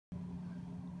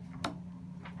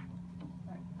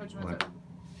Coach Rose,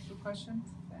 good question?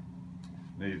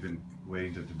 Now you've been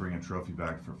waiting to bring a trophy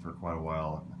back for quite a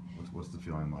while. What's the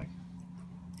feeling like?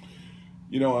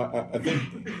 You know, I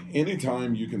think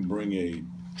anytime you can bring a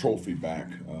trophy back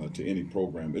to any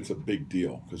program, it's a big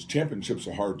deal because championships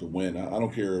are hard to win. I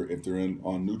don't care if they're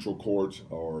on neutral courts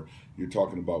or you're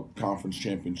talking about conference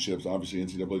championships, obviously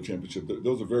NCAA championship.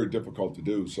 Those are very difficult to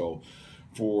do. So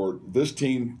for this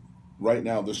team right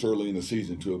now, this early in the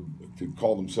season, to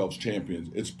call themselves champions,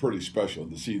 it's pretty special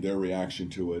to see their reaction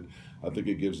to it. I think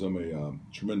it gives them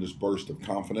a tremendous burst of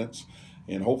confidence.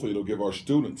 And hopefully it'll give our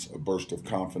students a burst of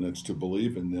confidence to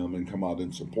believe in them and come out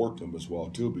and support them as well,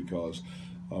 too, because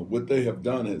what they have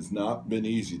done has not been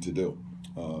easy to do.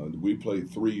 We played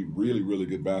 3 really, really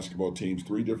good basketball teams,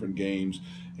 3 different games,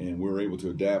 and we were able to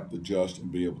adapt, adjust,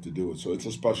 and be able to do it. So it's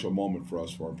a special moment for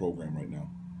us for our program right now.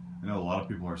 I know a lot of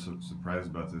people are so surprised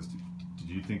about this. Did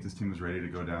you think this team was ready to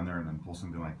go down there and then pull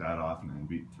something like that off and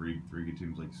beat three good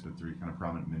teams, like you said, 3 kind of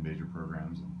prominent mid-major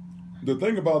programs? The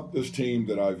thing about this team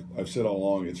that I've said all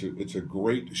along, it's a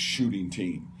great shooting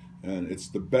team, and it's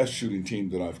the best shooting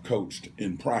team that I've coached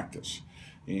in practice.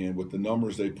 And with the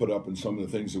numbers they put up and some of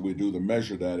the things that we do to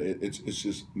measure that, it's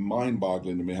just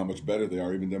mind-boggling to me how much better they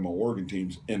are even than my Oregon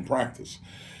teams in practice.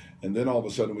 And then all of a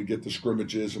sudden we get the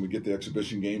scrimmages and we get the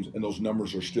exhibition games and those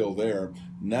numbers are still there.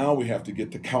 Now we have to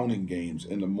get to counting games.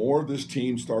 And the more this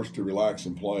team starts to relax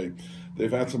and play,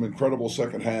 they've had some incredible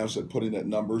second halves at putting at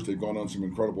numbers. They've gone on some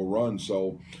incredible runs.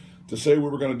 So to say we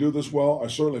were going to do this well, I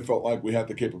certainly felt like we had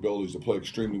the capabilities to play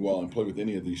extremely well and play with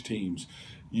any of these teams.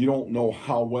 You don't know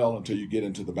how well until you get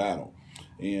into the battle.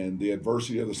 And the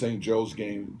adversity of the St. Joe's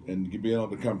game and being able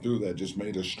to come through that just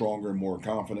made us stronger and more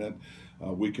confident.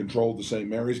 We controlled the St.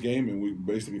 Mary's game, and we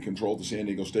basically controlled the San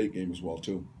Diego State game as well,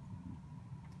 too.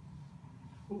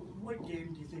 What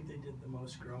game do you think they did the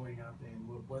most growing up in?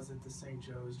 Was it the St.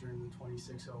 Joe's during the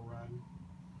 26-0 run?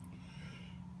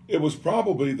 It was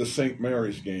probably the St.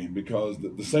 Mary's game because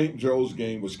the St. Joe's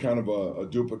game was kind of a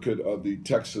duplicate of the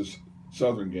Texas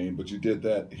Southern game, but you did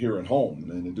that here at home.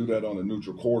 And to do that on a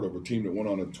neutral court of a team that went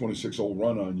on a 26-0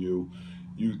 run on you,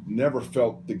 you never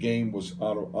felt the game was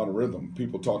out of rhythm.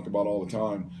 People talked about all the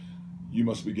time, you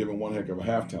must be giving one heck of a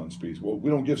halftime speech. Well, we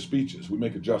don't give speeches. We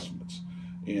make adjustments.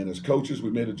 And as coaches,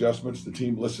 we made adjustments. The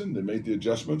team listened and made the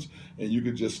adjustments, and you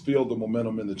could just feel the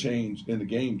momentum in the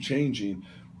game changing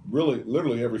really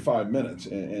literally every 5 minutes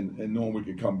and knowing we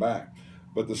could come back.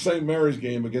 But the St. Mary's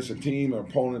game against a team, an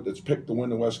opponent that's picked to win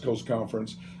the West Coast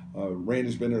Conference,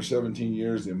 Randy's been there 17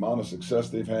 years, the amount of success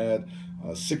they've had,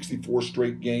 64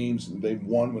 straight games they've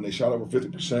won when they shot over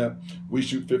 50%. We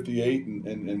shoot 58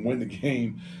 and win the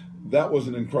game. That was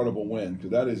an incredible win because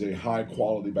that is a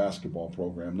high-quality basketball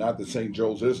program. Not that St.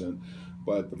 Joe's isn't,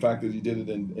 but the fact that he did it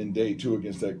in day 2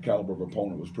 against that caliber of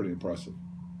opponent was pretty impressive.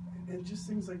 And just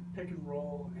things like pick and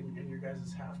roll and your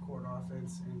guys' half-court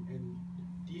offense and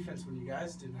defense when you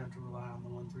guys didn't have to rely on the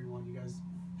 1-3-1. You guys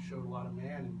showed a lot of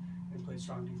man and played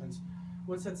strong defense.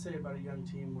 What's that say about a young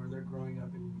team where they're growing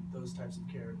up in those types of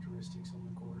characteristics on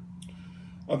the court?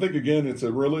 I think, again, it's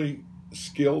a really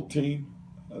skilled team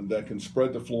that can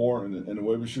spread the floor. And the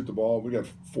way we shoot the ball, we got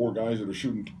 4 guys that are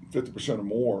shooting 50% or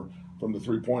more from the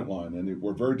three-point line. And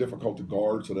we're very difficult to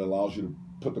guard, so that allows you to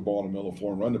put the ball in the middle of the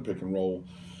floor and run the pick and roll.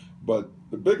 But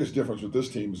the biggest difference with this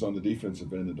team is on the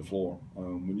defensive end of the floor.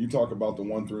 When you talk about the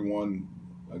 1-3-1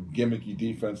 gimmicky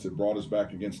defense that brought us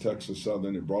back against Texas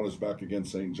Southern, it brought us back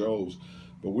against St. Joe's,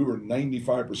 but we were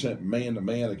 95%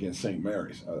 man-to-man against St.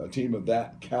 Mary's. A team of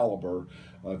that caliber,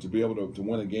 to be able to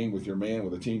win a game with your man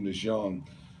with a team this young,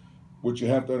 what you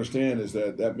have to understand is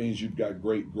that means you've got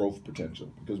great growth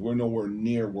potential because we're nowhere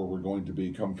near where we're going to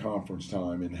be come conference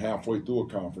time and halfway through a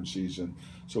conference season.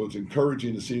 So it's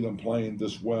encouraging to see them playing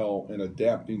this well and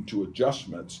adapting to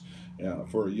adjustments.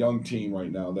 For a young team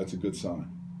right now, that's a good sign.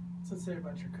 What's that say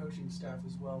about your coaching staff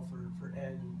as well for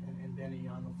Ed and Benny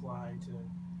on the fly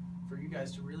for you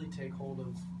guys to really take hold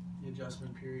of the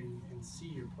adjustment period and see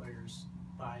your players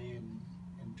buy in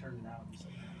and turn it out and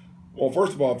stuff? Well,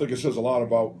 first of all, I think it says a lot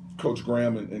about Coach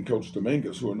Graham and Coach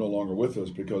Dominguez, who are no longer with us,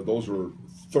 because those were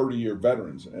 30-year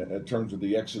veterans in terms of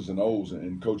the X's and O's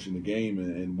and coaching the game.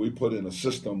 And we put in a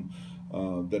system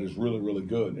that is really, really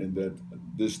good and that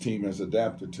this team has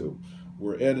adapted to.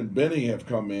 Where Ed and Benny have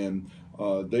come in,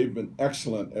 they've been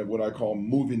excellent at what I call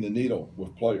moving the needle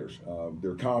with players.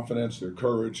 Their confidence, their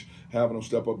courage, having them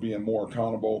step up, being more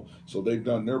accountable. So they've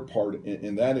done their part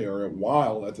in that area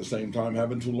while at the same time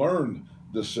having to learn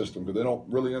this system because they don't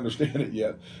really understand it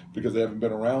yet because they haven't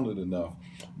been around it enough.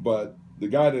 But the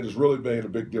guy that has really made a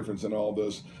big difference in all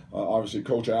this, obviously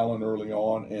Coach Allen early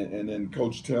on and then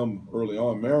Coach Tim early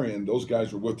on, Marion, those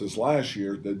guys were with us last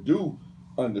year that do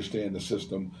understand the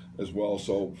system as well.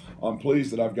 So I'm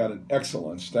pleased that I've got an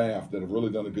excellent staff that have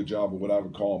really done a good job of what I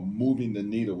would call moving the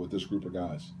needle with this group of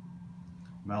guys.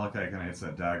 Malachi kind of hits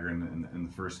that dagger in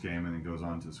the first game and then goes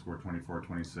on to score 24,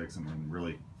 26 and then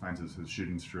really finds his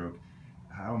shooting stroke.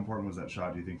 How important was that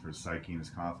shot, do you think, for his psyche and his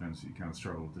confidence? He kind of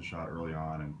struggled with the shot early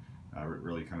on and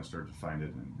really kind of started to find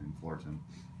it in Fullerton.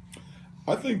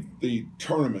 I think the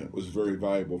tournament was very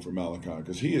valuable for Malachi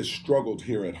because he has struggled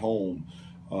here at home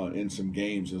in some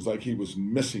games. It's like he was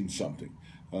missing something.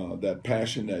 That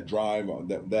passion, that drive,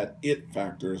 that it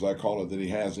factor, as I call it, that he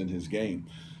has in his game.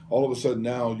 All of a sudden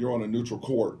now you're on a neutral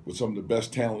court with some of the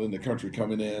best talent in the country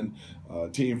coming in,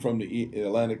 team from the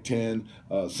Atlantic 10,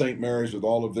 St. Mary's with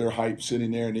all of their hype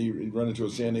sitting there, and he run into a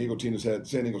San Diego team San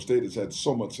Diego State that's had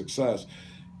so much success.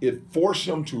 It forced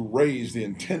him to raise the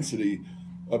intensity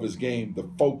of his game, the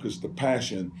focus, the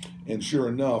passion, and sure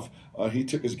enough, he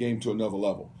took his game to another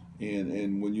level.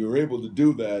 And when you're able to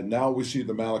do that, now we see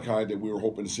the Malachi that we were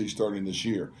hoping to see starting this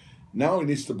year. Now he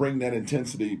needs to bring that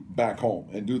intensity back home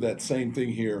and do that same thing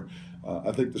here.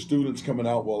 I think the students coming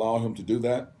out will allow him to do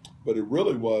that. But it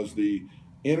really was the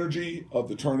energy of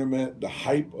the tournament, the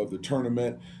hype of the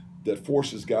tournament that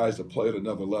forces guys to play at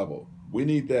another level. We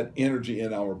need that energy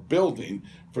in our building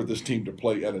for this team to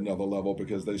play at another level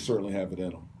because they certainly have it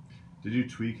in them. Did you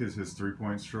tweak his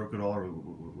 3-point stroke at all, or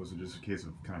was it just a case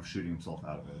of kind of shooting himself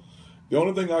out of it? The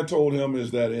only thing I told him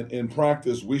is that in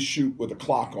practice, we shoot with a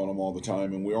clock on him all the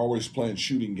time, and we're always playing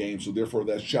shooting games, so therefore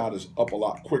that shot is up a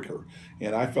lot quicker.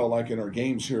 And I felt like in our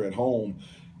games here at home,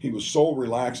 he was so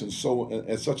relaxed and so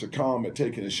at such a calm at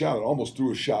taking his shot, it almost threw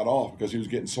his shot off because he was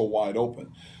getting so wide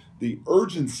open. The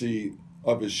urgency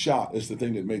of his shot is the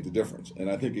thing that made the difference. And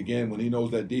I think, again, when he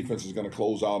knows that defense is going to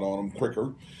close out on him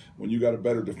quicker, when you got a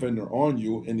better defender on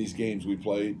you in these games we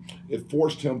played, it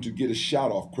forced him to get his shot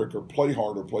off quicker, play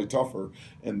harder, play tougher,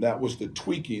 and that was the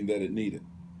tweaking that it needed.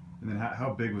 And then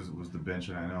how big was the bench?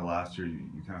 And I know last year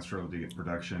you kind of struggled to get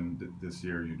production. This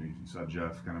year you saw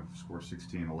Jeff kind of score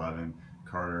 16, 11,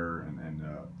 Carter and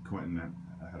Quentin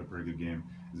had a pretty good game.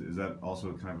 Is that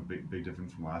also kind of a big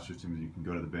difference from last year's team, that you can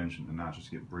go to the bench and not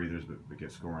just get breathers but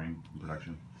get scoring and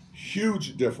production?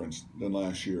 Huge difference than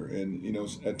last year. And, you know,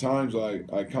 at times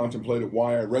I contemplated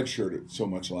why I redshirted so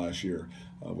much last year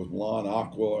with Lon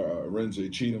Aqua,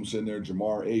 Renze Cheatham sitting there,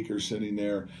 Jamar Akers sitting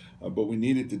there. But we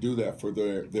needed to do that for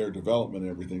their development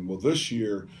and everything. Well, this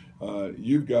year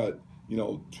you've got,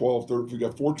 12, 13, we've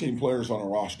got 14 players on a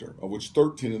roster, of which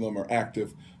 13 of them are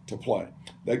active to play.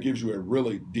 That gives you a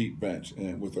really deep bench,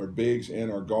 and with our bigs and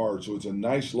our guards. So it's a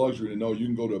nice luxury to know you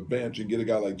can go to a bench and get a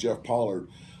guy like Jeff Pollard,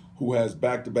 who has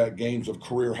back-to-back games of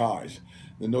career highs.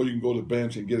 Then know you can go to the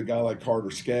bench and get a guy like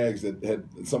Carter Skaggs that had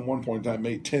at some one point in time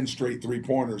made 10 straight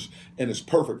three-pointers and is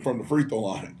perfect from the free throw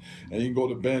line. And you can go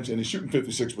to the bench and he's shooting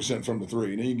 56% from the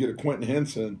three. And then you can get a Quentin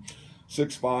Henson,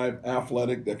 6'5",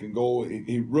 athletic, that can go.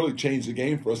 He really changed the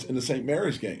game for us in the St.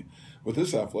 Mary's game with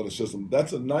his athleticism.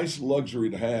 That's a nice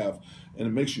luxury to have, and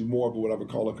it makes you more of what I would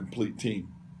call a complete team.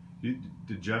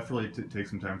 Did Jeff really take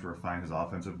some time to refine his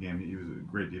offensive game? He was a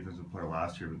great defensive player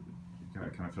last year, but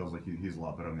it kind of feels like he's a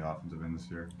lot better on the offensive end this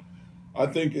year. I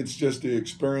think it's just the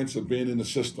experience of being in the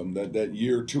system, that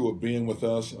year or two of being with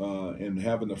us and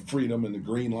having the freedom and the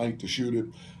green light to shoot it.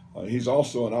 He's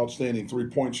also an outstanding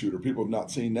three-point shooter. People have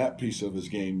not seen that piece of his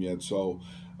game yet. So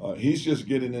he's just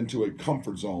getting into a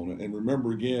comfort zone. And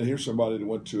remember, again, here's somebody that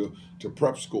went to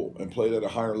prep school and played at a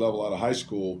higher level out of high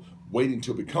school, waiting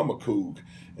to become a Coug.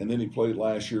 And then he played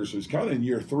last year. So he's kind of in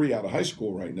year 3 out of high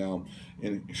school right now.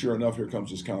 And sure enough, here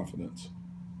comes his confidence.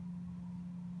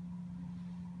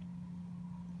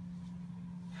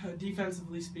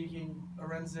 Defensively speaking,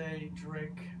 Arenze,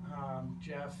 Drick,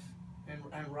 Jeff,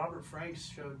 and Robert Franks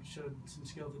showed some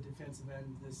skill at the defensive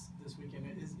end this weekend.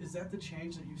 Is that the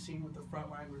change that you've seen with the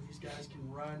front line, where these guys can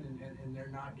run and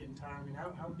they're not getting tired? I mean,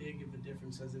 how big of a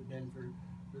difference has it been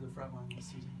for the front line this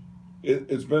season?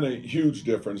 It's been a huge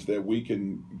difference that we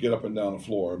can get up and down the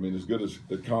floor. I mean, as good as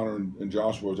Connor and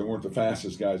Josh was, they weren't the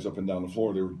fastest guys up and down the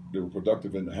floor. They were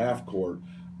productive in the half court.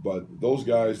 But those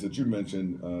guys that you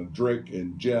mentioned, Drake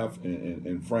and Jeff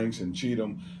and Franks and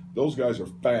Cheatham, those guys are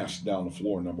fast down the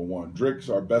floor, number one. Drake's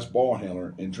our best ball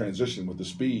handler in transition with the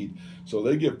speed. So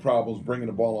they give problems bringing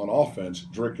the ball on offense,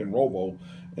 Drake and Robo.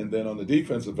 And then on the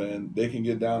defensive end, they can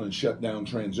get down and shut down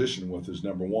transition with us,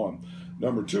 number one.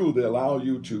 Number two, they allow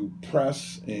you to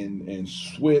press and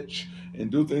switch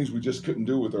and do things we just couldn't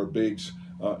do with our bigs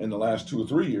in the last 2 or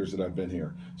 3 years that I've been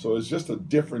here. So it's just a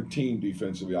different team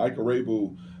defensively. Ike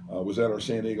Arebu was at our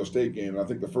San Diego State game, and I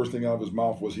think the first thing out of his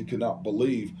mouth was he could not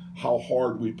believe how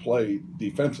hard we played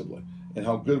defensively and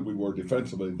how good we were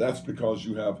defensively. That's because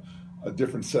you have a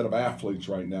different set of athletes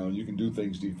right now, and you can do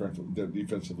things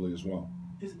defensively as well.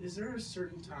 Is there a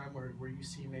certain time where you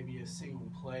see maybe a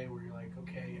single play where you're like,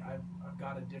 okay, I've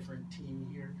got a different team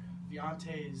here.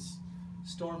 Viontae's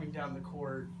storming down the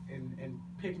court and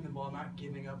picking the ball, not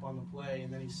giving up on the play,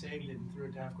 and then he saved it and threw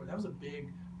it to half court. That was a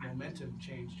big momentum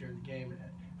change during the game.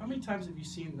 How many times have you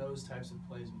seen those types of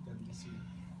plays within the season?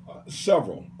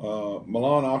 Several.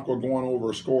 Milan Aqua going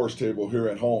over a scores table here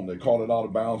at home. They called it out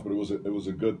of bounds, but it was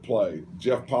a good play.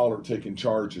 Jeff Pollard taking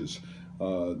charges.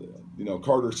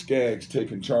 Carter Skaggs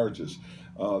taking charges.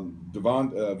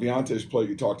 Viontae's play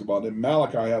you talked about. And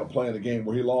Malachi had a play in the game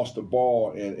where he lost the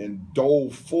ball and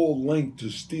dove full length to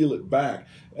steal it back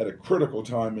at a critical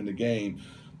time in the game.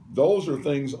 Those are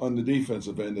things on the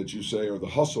defensive end that you say, or the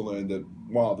hustle end, that,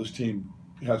 wow, this team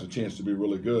has a chance to be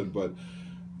really good. But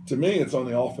to me, it's on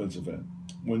the offensive end.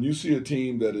 When you see a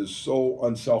team that is so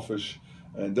unselfish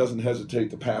and doesn't hesitate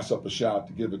to pass up a shot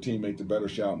to give a teammate the better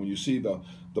shot, when you see the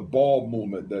ball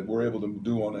movement that we're able to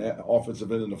do on the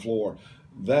offensive end of the floor,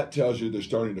 that tells you they're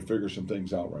starting to figure some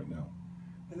things out right now.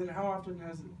 And then how often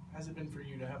has it been for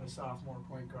you to have a sophomore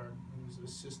point guard whose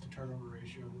assist to turnover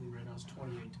ratio, I believe right now, is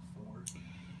 28-4?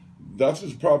 That's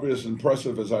probably as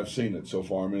impressive as I've seen it so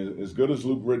far. I mean, as good as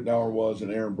Luke Rittenauer was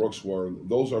and Aaron Brooks were,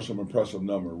 those are some impressive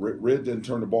numbers. Rid didn't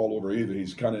turn the ball over either.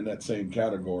 He's kind of in that same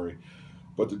category.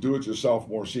 But to do it your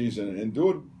sophomore season and do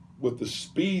it with the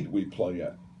speed we play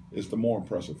at is the more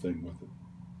impressive thing with it.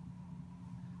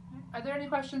 Are there any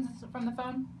questions from the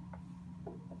phone?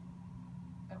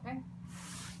 Okay.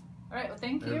 All right, well,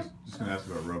 thank you. I was just going to ask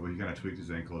about Robo. He kind of tweaked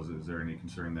his ankle. Is there any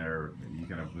concern there? You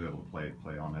kind of be able to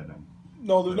play on it?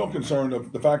 No, there's no concern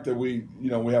of the fact that we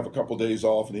have a couple days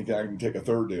off, and he can take a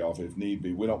third day off if need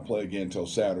be. We don't play again until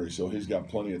Saturday, so he's got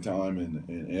plenty of time,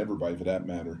 and everybody for that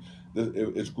matter.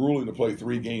 It's grueling to play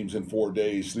 3 games in 4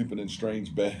 days, sleeping in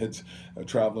strange beds,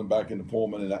 traveling back into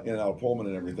Pullman and out of Pullman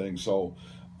and everything. So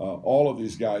all of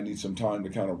these guys need some time to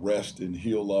kind of rest and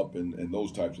heal up and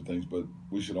those types of things. But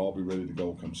we should all be ready to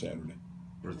go come Saturday.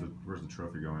 Where's the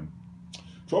trophy going?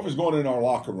 Trophy's going in our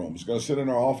locker room. It's going to sit in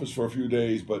our office for a few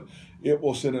days, but it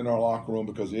will sit in our locker room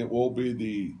because it will be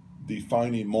the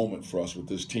defining moment for us with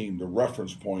this team, the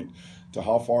reference point to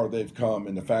how far they've come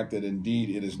and the fact that indeed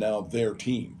it is now their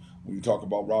team. When you talk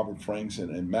about Robert Franks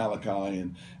and Malachi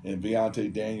and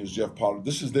Viontae Daniels, Jeff Pollard,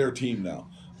 this is their team now.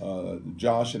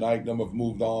 Josh and Ike have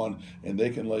moved on, and they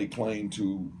can lay claim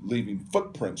to leaving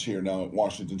footprints here now at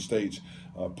Washington State,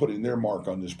 putting their mark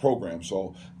on this program.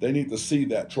 So they need to see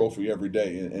that trophy every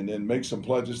day and then make some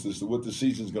pledges as to what the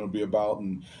season's going to be about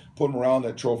and put them around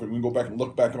that trophy. We can go back and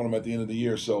look back on them at the end of the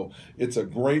year. So it's a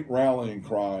great rallying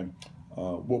cry,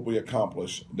 what we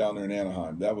accomplished down there in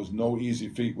Anaheim. That was no easy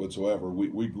feat whatsoever.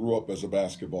 We grew up as a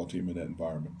basketball team in that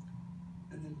environment.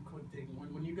 And then quick thing,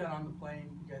 when you got on the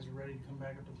plane, you guys were ready to come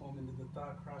back up to Pullman, did the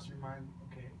thought cross your mind,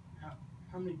 okay,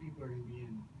 how many people are going to be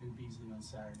in Beasley on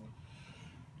Saturday?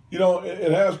 You know,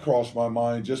 it has crossed my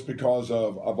mind just because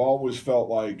I've always felt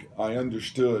like I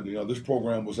understood, this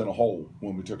program was in a hole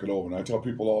when we took it over. And I tell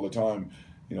people all the time,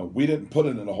 we didn't put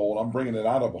it in a hole. I'm bringing it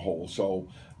out of a hole. So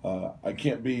I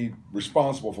can't be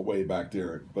responsible for way back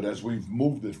there. But as we've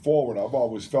moved it forward, I've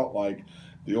always felt like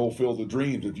the old field of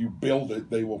dreams, if you build it,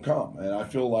 they will come. And I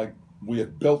feel like we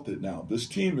have built it now. This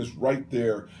team is right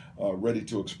there ready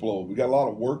to explode. We got a lot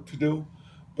of work to do,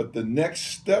 but the next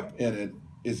step in it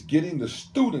is getting the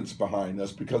students behind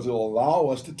us because it'll allow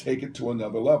us to take it to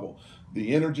another level.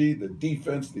 The energy, the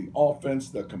defense, the offense,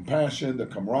 the compassion, the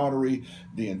camaraderie,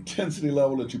 the intensity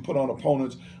level that you put on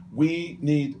opponents, we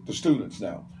need the students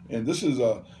now. And this is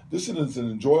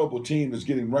an enjoyable team that's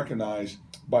getting recognized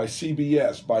by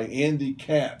CBS, by Andy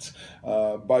Katz,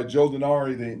 by Joe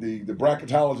Denari, the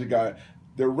bracketology guy.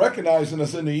 They're recognizing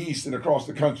us in the East and across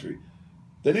the country.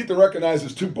 They need to recognize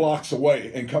us 2 blocks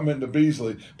away and come into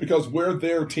Beasley because we're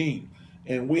their team.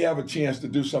 And we have a chance to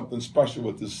do something special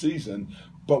with this season,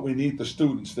 but we need the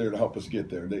students there to help us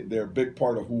get there. They're a big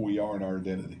part of who we are and our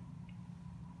identity.